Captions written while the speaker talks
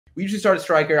We usually start a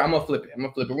striker. I'm gonna flip it.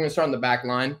 We're gonna start on the back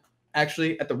line,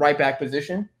 actually, at the right back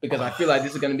position, because I feel like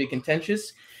this is gonna be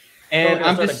contentious. And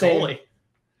I'm just saying,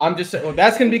 well,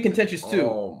 that's gonna be contentious too.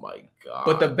 Oh my god!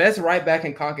 But the best right back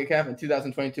in CONCACAF in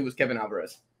 2022 was Kevin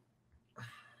Alvarez.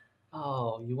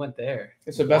 Oh, you went there.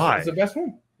 It's the best. It's the best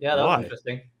one. Yeah, that was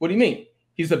interesting. What do you mean?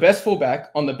 He's the best fullback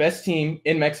on the best team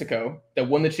in Mexico that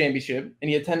won the championship, and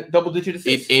he had double-digit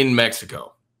assists in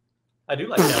Mexico. I do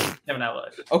like Kevin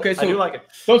Alvarez. Okay, so I do like it.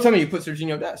 Don't tell me you put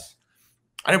Serginho Dest.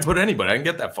 I didn't put anybody. I didn't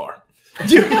get that far.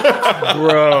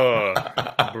 Bro.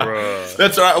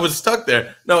 That's right. I was stuck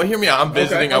there. No, hear me out. I'm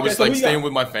visiting. Okay, I was so like staying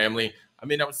with my family. I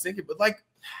mean, I was thinking, but like,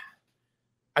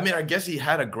 I mean, I guess he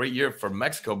had a great year for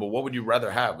Mexico, but what would you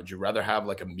rather have? Would you rather have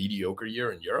like a mediocre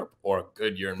year in Europe or a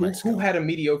good year in Mexico? Who had a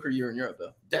mediocre year in Europe,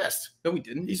 though? Dest. No, he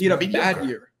didn't. He had a mediocre. bad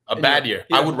year. A bad year.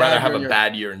 I would rather have a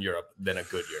bad year in Europe than a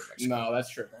good year in Mexico. No,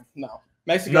 that's true. No.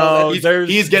 Mexico. No,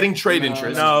 he's getting trade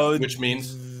interest, no, which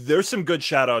means there's some good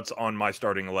shout-outs on my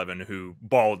starting 11 who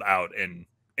balled out in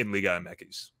Liga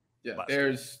MX. Yeah,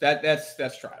 there's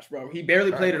that's trash, bro. He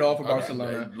barely played at all for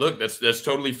Barcelona. Look, that's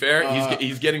totally fair.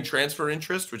 He's getting transfer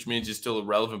interest, which means he's still a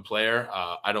relevant player.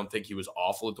 I don't think he was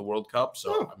awful at the World Cup.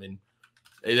 So I mean,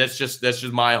 that's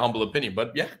just my humble opinion.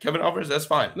 But yeah, Kevin Alvarez, that's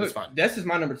fine. That's fine. Dest is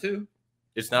my number 2.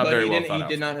 It's not very well thought out.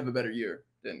 He did not have a better year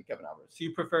than Kevin Alvarez. So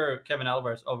you prefer Kevin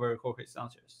Alvarez over Jorge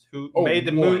Sanchez, who made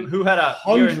the move, who had a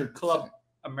year in Club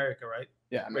America, right?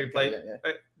 Yeah, where he played,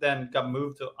 then got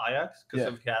moved to Ajax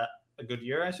because he had a good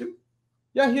year, I assume.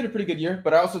 Yeah, he had a pretty good year,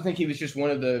 but I also think he was just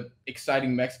one of the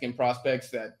exciting Mexican prospects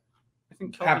that I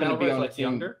think happened to be on the like team.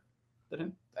 Younger than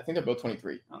him. I think they're both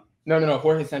 23. Oh. No.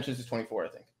 Jorge Sanchez is 24, I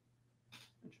think.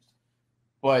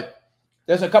 But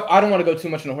there's a couple. I don't want to go too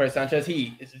much into Jorge Sanchez.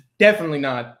 He is definitely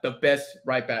not the best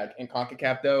right back in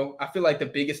CONCACAF, though. I feel like the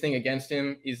biggest thing against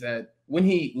him is that when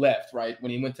he left, right,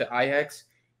 when he went to Ajax,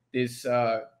 this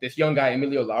young guy,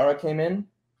 Emilio Lara, came in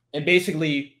and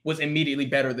basically was immediately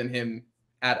better than him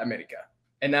at America.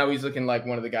 And now he's looking like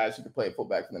one of the guys who could play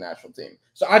fullback for the national team.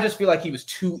 So I just feel like he was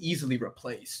too easily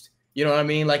replaced. You know what I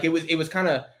mean? Like it was kind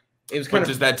of. What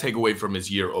does that take away from his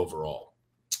year overall?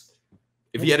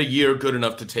 If he had a year good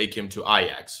enough to take him to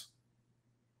Ajax.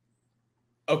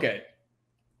 Okay.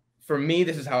 For me,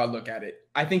 this is how I look at it.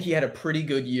 I think he had a pretty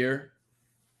good year.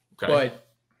 Okay.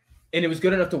 And it was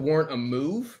good enough to warrant a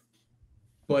move.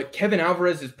 But Kevin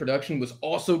Alvarez's production was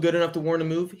also good enough to warrant a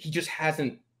move. He just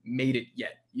hasn't made it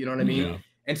yet. You know what I mean? Yeah.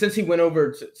 And since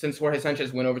Jorge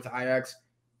Sanchez went over to Ajax,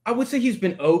 I would say he's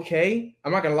been okay.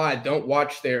 I'm not going to lie. I don't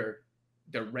watch their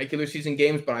regular season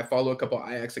games, but I follow a couple of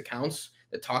Ajax accounts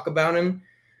that talk about him.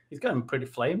 He's gotten pretty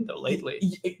flamed though lately.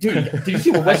 Dude, did you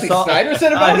see what Wesley Sneijder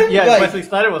said about him? Yeah, like, Wesley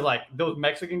Sneijder was like, those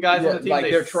Mexican guys on the team,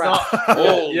 like they're trash.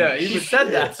 Yeah, he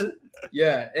said that.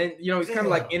 Yeah, and you know he's kind of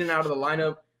like in and out of the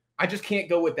lineup. I just can't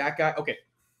go with that guy. Okay,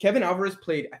 Kevin Alvarez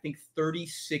played I think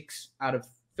 37 out of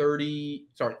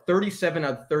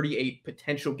 38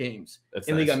 potential games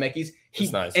in Liga MX.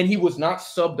 And he was not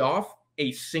subbed off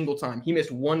a single time. He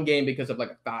missed one game because of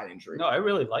like a thigh injury. No, I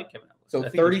really like Kevin Alvarez. So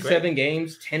 37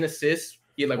 games, 10 assists.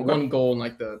 He had like one goal in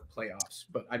like the playoffs,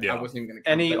 but I wasn't even going to.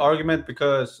 Any argument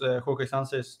because Jorge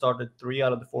Sanchez started 3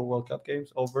 out of the 4 World Cup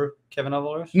games over Kevin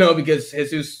Alvarez? No, because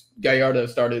Jesus Gallardo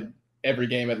started every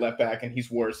game at left back, and he's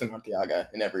worse than Arteaga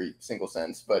in every single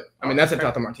sense. But I mean, that's a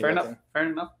Tata Martinez thing. Fair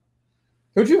enough.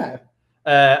 Who'd you have?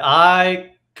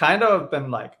 I kind of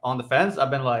been like on the fence.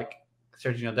 I've been like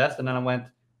Serginho Dest, and then I went.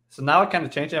 So now I kind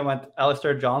of changed it. I went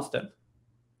Alistair Johnston.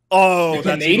 Oh,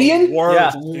 the Canadian?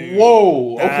 Worse, yeah.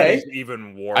 Whoa. Okay.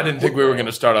 Even worse. I didn't think we were going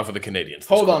to start off with the Canadians.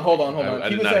 Hold on.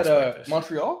 He was at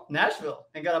Montreal? Nashville,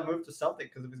 and got moved to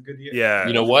Celtic because it was a good year. Yeah.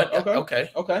 You know what? Okay.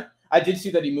 I did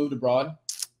see that he moved abroad,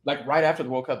 like right after the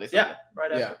World Cup. They said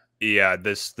right after. Yeah.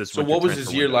 This. So what was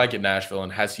his year like in Nashville,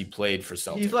 and has he played for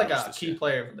Celtic? He's like a key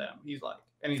player for them. He's like,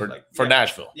 and he's for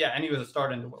Nashville. Yeah, and he was a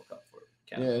starter in the World Cup for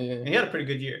Canada. Yeah. And he had a pretty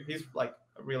good year. He's like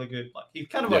a really good, like he's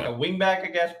kind of like a wing back, I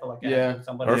guess, but like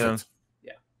somebody. Perfect.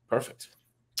 Yeah. Perfect.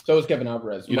 So is Kevin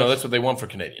Alvarez. You know, that's what they want for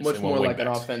Canadians. Much more like an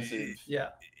offensive. Yeah.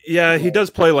 Yeah, he does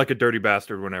play like a dirty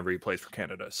bastard whenever he plays for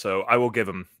Canada. So I will give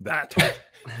him that. I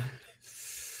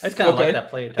just kind of like that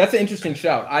play. That's an interesting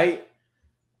shout. I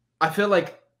feel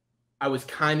like I was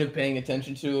kind of paying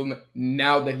attention to him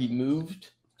now that he moved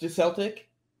to Celtic,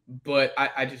 but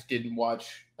I just didn't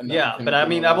watch enough. Yeah, but I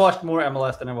mean, I've watched more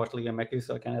MLS than I watched Liga MX,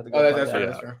 so I kind of have to go.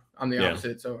 That's fair. I'm the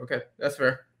opposite, so okay, that's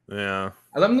fair. Yeah.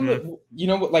 I love him. You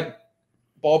know what, like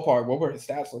ballpark, what were his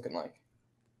stats looking like?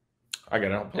 I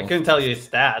couldn't tell you his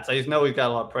stats. I just know he's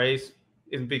got a lot of praise.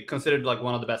 He'd be considered like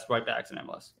one of the best right backs in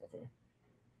MLS.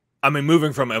 I mean,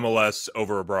 moving from MLS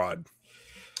over abroad.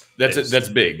 That's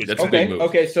big. That's a big move.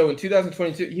 Okay, so in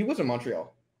 2022, he was in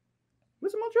Montreal.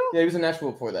 Was it Montreal? Yeah, he was in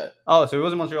Nashville before that. Oh, so he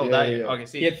was in Montreal that year. Okay,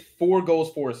 see. He had 4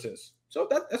 goals, 4 assists. So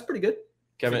that's pretty good.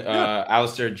 Kevin,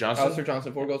 Alistair Johnson. Alistair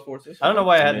Johnson, 4 goals, 4 assists. I don't know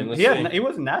why he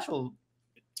was in Nashville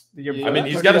the year before. I mean,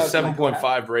 he's got a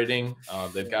 7.5 rating.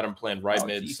 They've got him playing right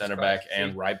mid, center back,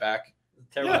 and right back.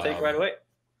 Terrible take right away.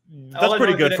 That's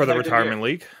pretty good for the retirement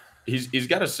league. He's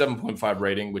got a 7.5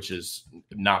 rating, which is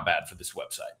not bad for this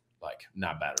website. Like,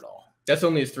 not bad at all. That's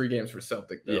only his 3 games for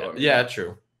Celtic, though. Yeah,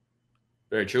 true.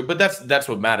 Very true. But that's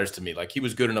what matters to me. Like, he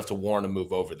was good enough to warrant a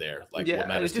move over there. Like, what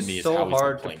matters to me is how he's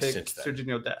been playing since then.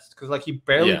 Serginho Dest, because like he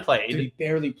barely played. He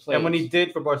barely played. And when he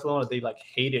did for Barcelona, they like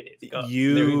hated it.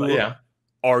 You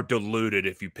are deluded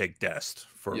if you pick Dest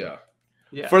for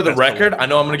For the record, I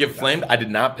know I'm going to get flamed. I did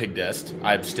not pick Dest.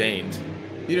 I abstained.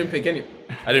 You didn't pick anyone.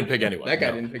 I didn't pick anyone. That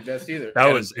guy didn't pick Dest either.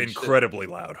 That was incredibly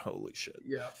loud. Holy shit.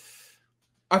 Yeah.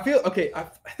 I feel I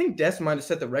think Dest might have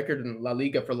set the record in La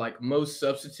Liga for like most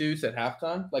substitutes at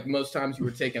halftime. Like most times you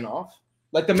were taken off.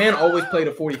 Like the man always played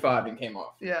a 45 and came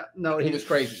off. Yeah, no, he was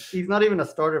crazy. He's not even a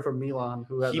starter for Milan,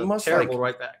 who has a terrible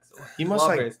right back. So he must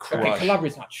crush.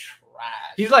 Calabria's not trash.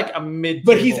 He's like a mid,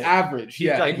 but he's average.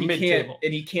 He's like and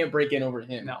he can't break in over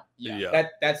him. No,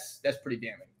 that's pretty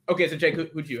damning. Okay, so Jake,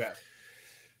 who'd you have?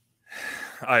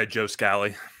 I had Joe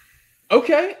Scally.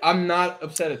 Okay, I'm not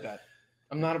upset at that.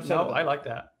 I'm not upset. No, I like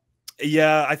that.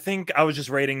 Yeah, I think I was just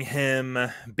rating him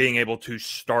being able to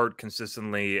start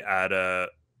consistently at a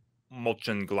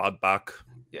Mönchengladbach.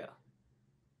 Yeah.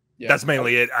 That's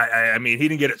mainly it. I mean, he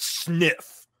didn't get a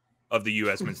sniff of the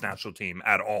U.S. men's national team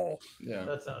at all.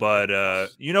 Yeah. But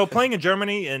playing in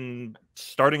Germany and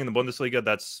starting in the Bundesliga,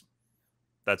 that's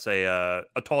a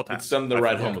tall task. It's something to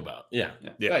write home about. Yeah.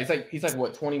 He's like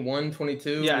what, 21,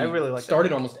 22? Yeah, I really like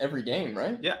started almost every game,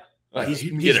 right? Yeah.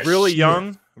 He's really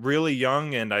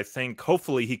young, and I think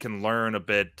hopefully he can learn a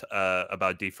bit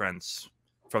about defense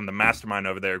from the mastermind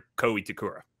over there, Ko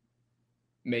Itakura.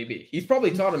 Maybe. He's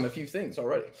probably taught him a few things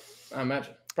already, I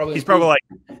imagine. He's probably like,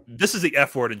 this is the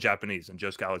F word in Japanese, and Joe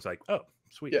Scally's like, oh,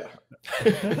 sweet. Yeah.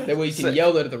 That way you can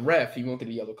yell at the ref, he won't get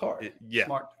a yellow card. Yeah.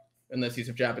 Smart. Unless he's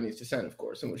of Japanese descent, of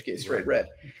course, in which case straight red.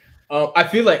 I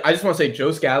feel like, I just want to say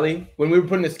Joe Scally, when we were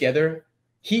putting this together,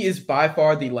 he is by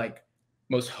far the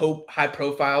most high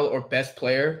profile or best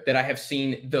player that I have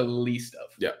seen the least of.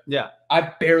 Yeah.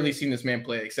 I've barely seen this man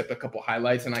play except a couple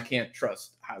highlights, and I can't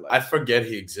trust highlights. I forget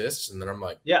he exists, and then I'm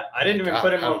like, I didn't even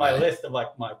put him on my list of like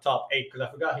my top 8 because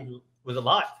I forgot he was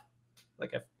alive.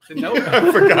 Like I didn't know.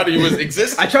 I forgot he was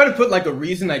existing. I tried to put like a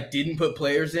reason I didn't put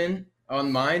players in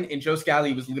on mine, and Joe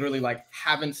Scally was literally like,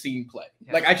 haven't seen play.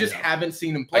 Like I just haven't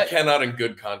seen him play. I cannot in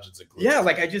good conscience include. Yeah,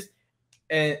 like I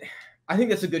think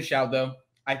that's a good shout though.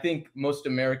 I think most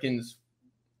Americans,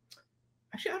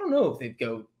 actually, I don't know if they'd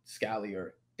go Scally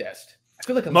or Dest. I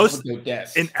feel like most would go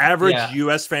Dest. An average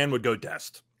U.S. fan would go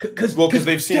Dest. Because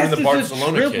they've seen him in the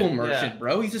Barcelona kit. Triple merchant,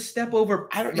 bro. He's a step over.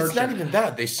 It's not even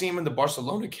that. They see him in the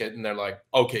Barcelona kit, and they're like,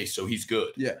 okay, so he's good.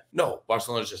 Yeah. No,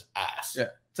 Barcelona's just ass. Yeah.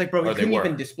 It's like, bro, he couldn't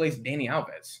even displace Dani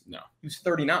Alves. No. He was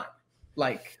 39.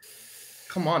 Like,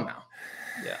 come on now.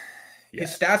 Yeah.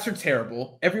 His stats are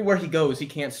terrible. Everywhere he goes, he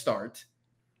can't start.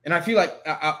 And I feel like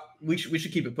we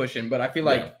should keep it pushing, but I feel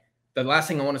like the last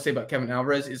thing I want to say about Kevin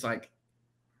Alvarez is like,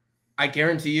 I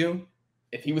guarantee you,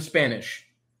 if he was Spanish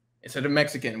instead of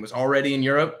Mexican and was already in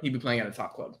Europe, he'd be playing at a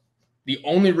top club. The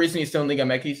only reason he's still in Liga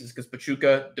MX is because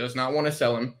Pachuca does not want to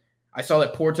sell him. I saw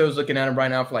that Porto's looking at him right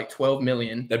now for like $12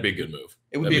 million. That'd be a good move.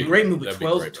 It would be a great move, but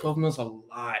 12 million is a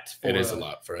lot. It is a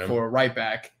lot for him. For a right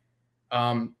back.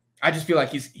 I just feel like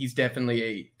he's definitely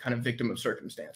a kind of victim of circumstance.